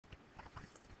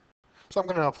So I'm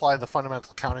going to apply the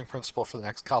fundamental counting principle for the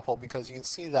next couple because you can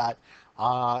see that,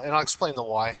 and I'll explain the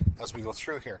why as we go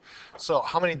through here. So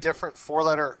how many different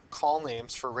four-letter call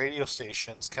names for radio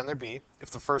stations can there be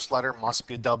if the first letter must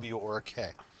be a W or a K?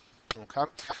 Okay,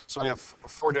 so we have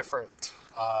four different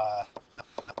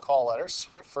call letters: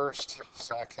 first,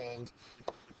 second,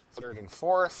 third, and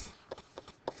fourth.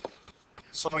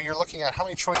 So you're looking at how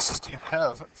many choices do you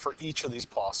have for each of these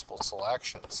possible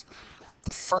selections.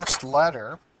 The first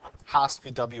letter has to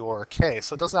be W or K,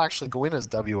 so it doesn't actually go in as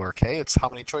W or K, it's how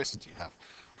many choices do you have.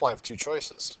 Well, I have two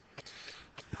choices.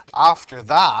 After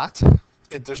that,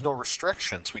 there's no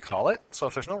restrictions, we call it. So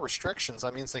if there's no restrictions,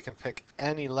 that means they can pick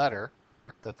any letter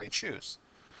that they choose.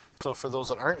 So for those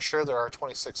that aren't sure, there are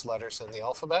 26 letters in the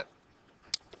alphabet.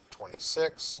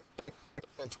 26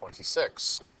 and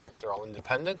 26. They're all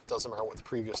independent, doesn't matter what the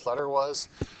previous letter was.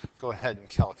 Go ahead and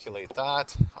calculate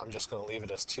that. I'm just going to leave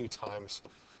it as 2 times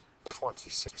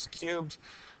 26 cubed,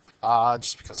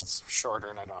 just because it's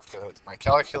shorter and I don't have to go with my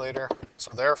calculator.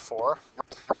 So therefore,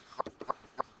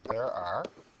 there are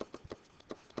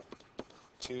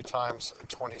 2 times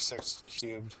 26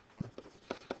 cubed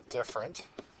different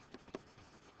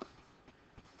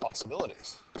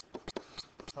possibilities.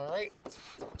 All right,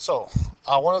 so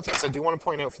one of the things I do want to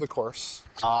point out for the course,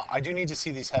 I do need to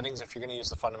see these headings if you're going to use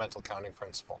the fundamental counting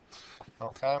principle.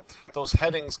 Okay, those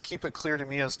headings keep it clear to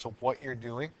me as to what you're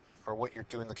doing or what you're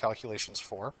doing the calculations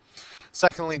for.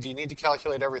 Secondly, do you need to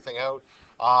calculate everything out?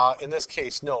 In this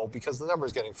case, no, because the number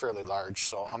is getting fairly large,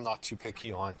 so I'm not too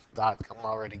picky on that. I'm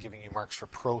already giving you marks for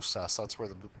process. That's where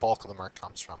the bulk of the mark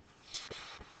comes from.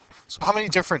 So how many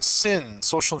different SIN,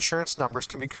 social insurance numbers,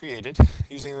 can be created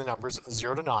using the numbers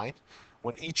 0 to 9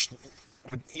 when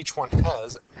each one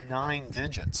has 9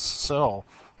 digits? So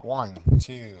 1,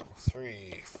 2,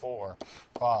 3, 4,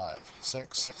 5,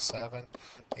 6, 7,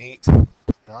 8,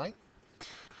 9.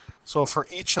 So for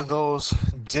each of those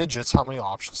digits, how many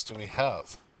options do we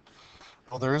have?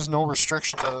 Well, there is no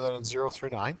restriction other than 0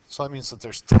 through 9. So that means that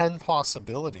there's 10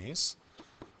 possibilities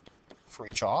for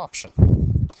each option.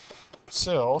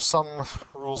 So some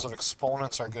rules of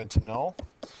exponents are good to know,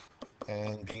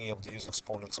 and being able to use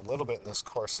exponents a little bit in this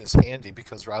course is handy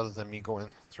because rather than me going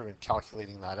through and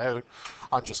calculating that out,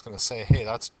 I'm just going to say, hey,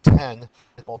 that's 10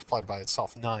 multiplied by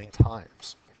itself 9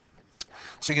 times.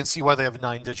 So you can see why they have a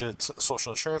 9-digit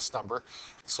social insurance number,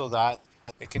 so that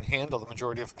it can handle the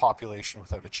majority of the population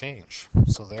without a change.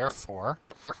 So therefore,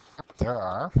 there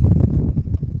are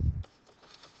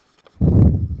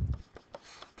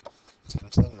 10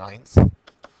 to the 9th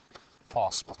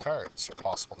possible cards or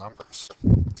possible numbers.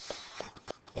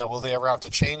 Now, will they ever have to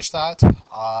change that?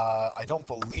 I don't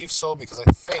believe so, because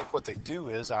I think what they do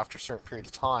is after a certain period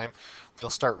of time, they'll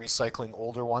start recycling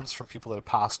older ones from people that have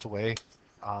passed away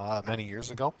many years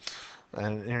ago,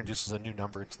 and it introduces a new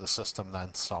number into the system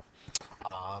then, so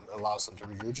it allows them to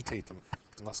regurgitate them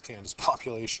unless Canada's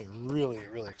population really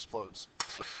explodes.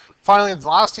 Finally, the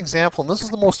last example, and this is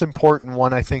the most important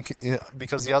one, I think,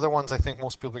 because the other ones I think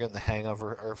most people are getting the hang of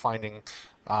or are finding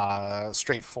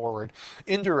straightforward.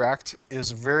 Indirect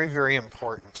is very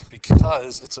important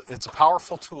because it's a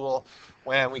powerful tool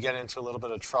when we get into a little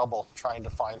bit of trouble trying to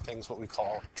find things what we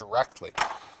call directly.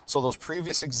 So those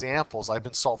previous examples, I've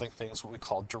been solving things what we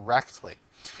call directly.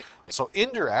 So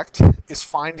indirect is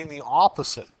finding the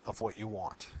opposite of what you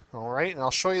want. All right, and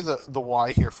I'll show you the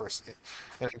why here first,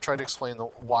 and try to explain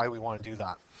why we want to do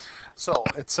that. So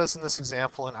it says in this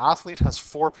example, an athlete has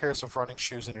 4 pairs of running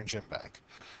shoes in her gym bag.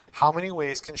 How many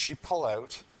ways can she pull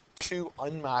out 2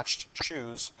 unmatched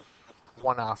shoes,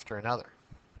 one after another?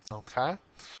 Okay,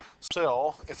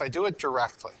 so if I do it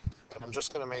directly, and I'm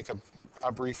just going to make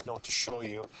a brief note to show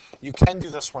you, you can do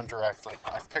this one directly.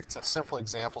 I've picked a simple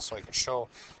example so I can show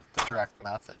the direct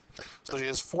method. So she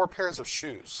has 4 pairs of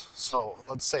shoes. So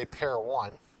let's say pair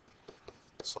 1.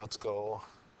 So let's go,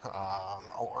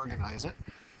 I'll organize it.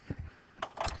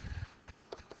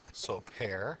 So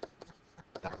pair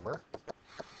number.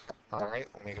 All right,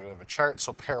 we'll make a bit of a chart.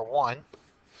 So pair 1.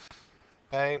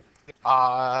 Okay.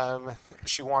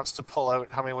 She wants to pull out,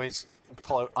 how many ways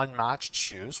pull out unmatched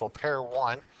shoes? Well, pair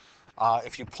 1,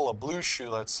 if you pull a blue shoe,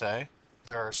 let's say,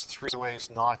 there's 3 ways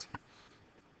not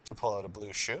to pull out a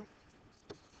blue shoe.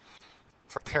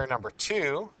 For pair number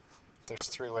 2, there's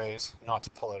 3 ways not to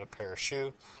pull out a pair of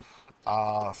shoe.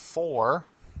 4,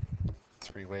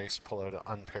 3 ways to pull out an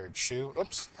unpaired shoe.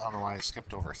 Oops, I don't know why I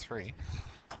skipped over 3.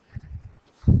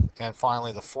 And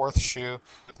finally, the 4th shoe,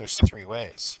 there's 3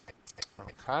 ways.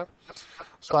 Okay,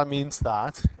 so that means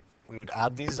that we would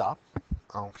add these up.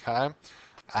 Okay,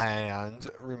 and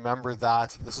remember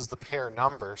that this is the pair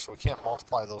number, so we can't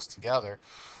multiply those together.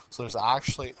 So there's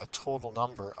actually a total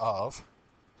number of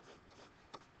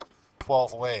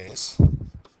 12 ways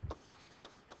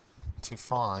to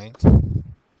find an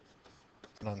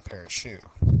unpaired shoe.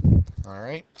 All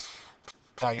right.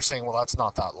 Now you're saying, well, that's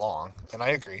not that long, and I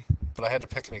agree, but I had to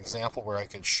pick an example where I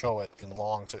could show it in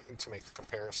long to make the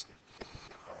comparison.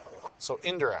 So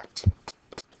indirect.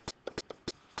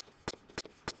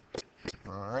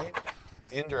 All right.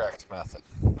 Indirect method.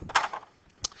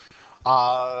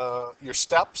 Your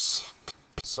steps.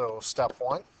 So step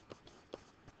one.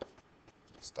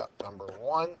 Step number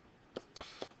one.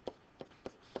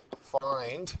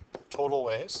 Find total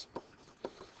ways.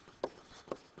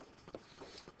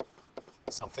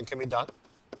 Something can be done.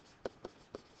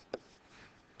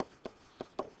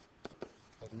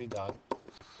 It can be done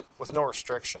with no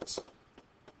restrictions.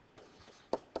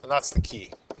 And that's the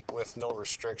key, with no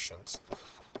restrictions.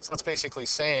 So that's basically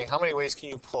saying, how many ways can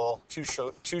you pull two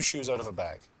shoes out of a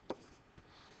bag?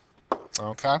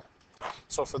 Okay.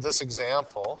 So for this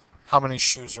example, how many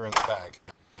shoes are in the bag?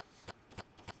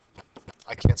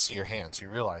 I can't see your hands. You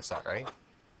realize that, right?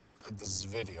 This is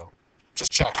video.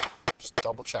 Just checking. Just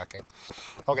double checking.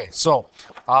 Okay, so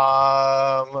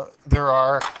there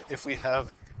are, if we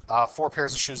have 4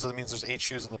 pairs of shoes, that means there's 8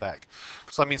 shoes in the bag.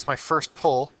 So that means my first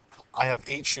pull, I have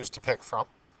 8 shoes to pick from.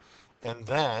 And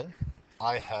then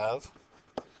I have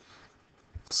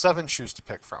 7 shoes to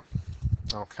pick from.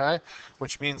 Okay,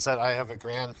 which means that I have a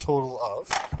grand total of,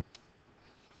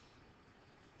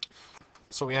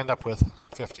 so we end up with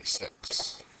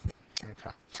 56.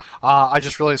 Okay. I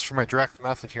just realized for my direct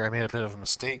method here, I made a bit of a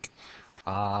mistake.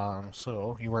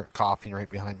 So you weren't copying right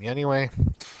behind me anyway.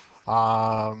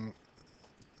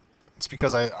 It's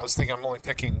because I was thinking I'm only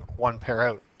picking 1 pair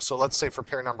out. So let's say for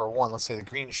pair number 1, let's say the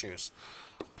green shoes.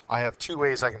 I have 2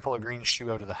 ways I can pull a green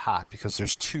shoe out of the hat, because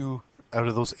there's 2 out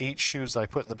of those 8 shoes that I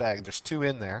put in the bag. There's 2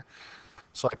 in there.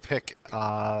 So I pick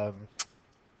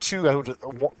 2 out.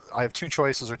 I have 2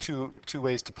 choices, or two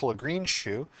ways to pull a green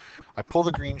shoe. I pull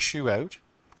the green shoe out.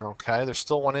 Okay, there's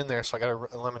still 1 in there, so I got to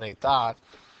eliminate that.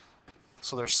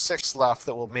 So there's 6 left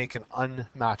that will make an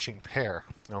unmatching pair.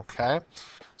 Okay,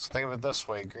 so think of it this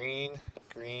way: green,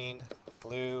 green,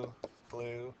 blue,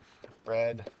 blue,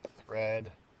 red,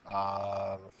 red,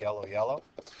 yellow, yellow.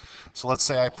 So let's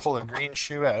say I pull a green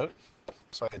shoe out.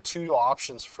 So I had 2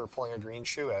 options for pulling a green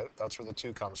shoe out. That's where the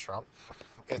 2 comes from.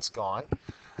 It's gone.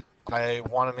 I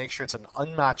want to make sure it's an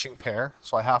unmatching pair,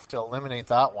 so I have to eliminate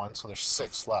that one, so there's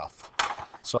 6 left.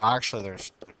 So actually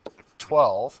there's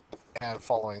 12, and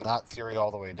following that theory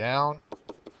all the way down,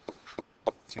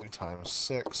 2 times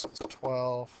 6 is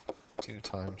 12, 2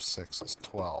 times 6 is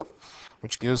 12,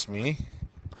 which gives me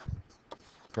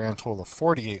a grand total of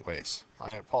 48 ways.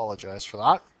 I apologize for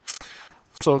that.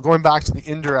 So going back to the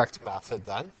indirect method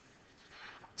then,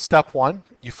 step 1,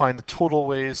 you find the total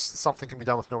ways something can be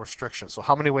done with no restrictions. So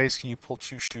how many ways can you pull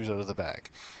 2 shoes out of the bag?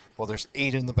 Well, there's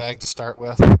 8 in the bag to start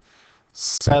with,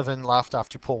 7 left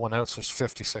after you pull 1 out, so there's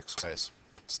 56 ways.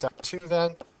 Step 2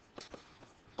 then,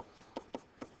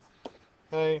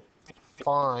 okay,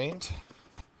 find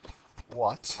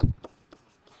what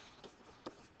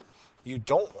you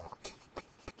don't want.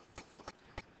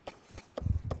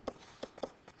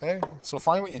 Okay, so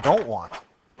find what you don't want.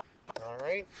 All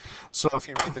right, so if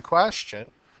you read the question,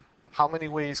 how many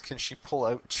ways can she pull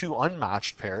out 2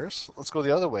 unmatched pairs? Let's go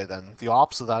the other way then. The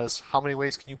opposite of that is, how many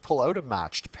ways can you pull out a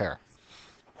matched pair?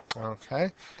 Okay,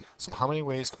 so how many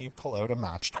ways can you pull out a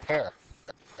matched pair?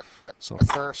 So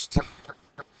first,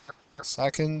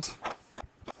 second.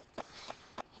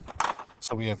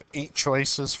 So we have 8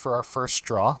 choices for our first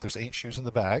draw. There's 8 shoes in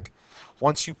the bag.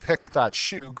 Once you pick that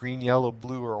shoe, green, yellow,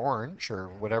 blue, or orange, or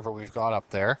whatever we've got up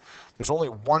there, there's only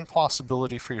 1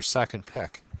 possibility for your second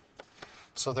pick.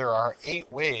 So there are 8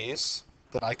 ways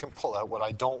that I can pull out what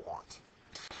I don't want.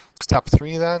 Step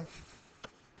 3 then.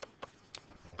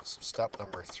 So step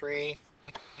number 3.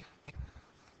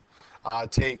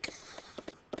 Take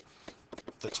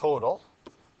the total.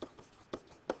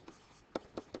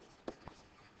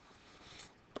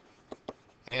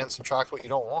 And subtract what you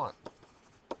don't want.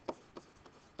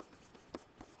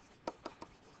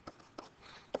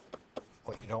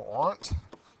 What you don't want.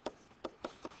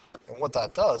 And what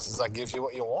that does is that gives you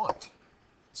what you want.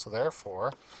 So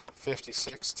therefore,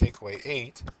 56 take away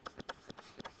 8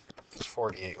 is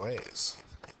 48 ways.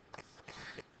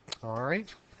 All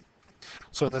right.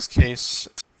 So in this case,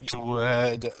 you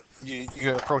would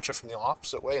you approach it from the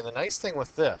opposite way. And the nice thing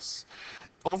with this,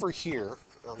 over here,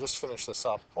 I'll just finish this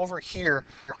up. Over here,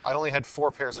 I only had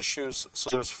 4 pairs of shoes, so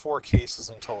there's 4 cases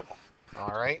in total.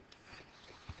 All right.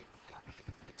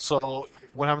 So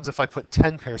what happens if I put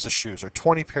 10 pairs of shoes or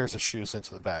 20 pairs of shoes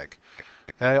into the bag?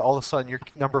 Okay, all of a sudden your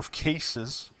number of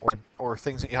cases or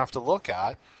things that you have to look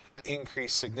at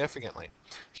increase significantly.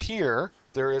 Here,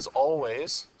 there is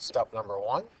always step number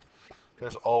 1,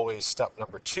 there's always step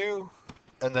number 2,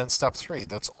 and then step 3.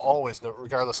 That's always,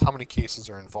 regardless how many cases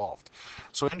are involved.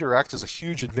 So indirect is a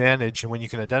huge advantage, and when you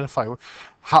can identify,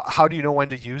 how do you know when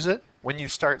to use it? When you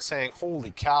start saying,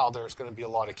 holy cow, there's going to be a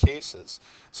lot of cases.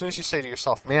 As soon as you say to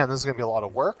yourself, man, this is going to be a lot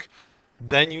of work,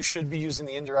 then you should be using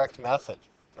the indirect method,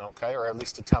 okay, or at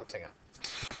least attempting it.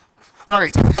 All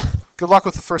right, good luck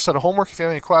with the first set of homework. If you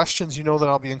have any questions, you know that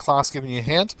I'll be in class giving you a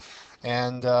hand,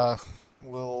 and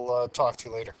we'll talk to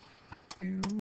you later.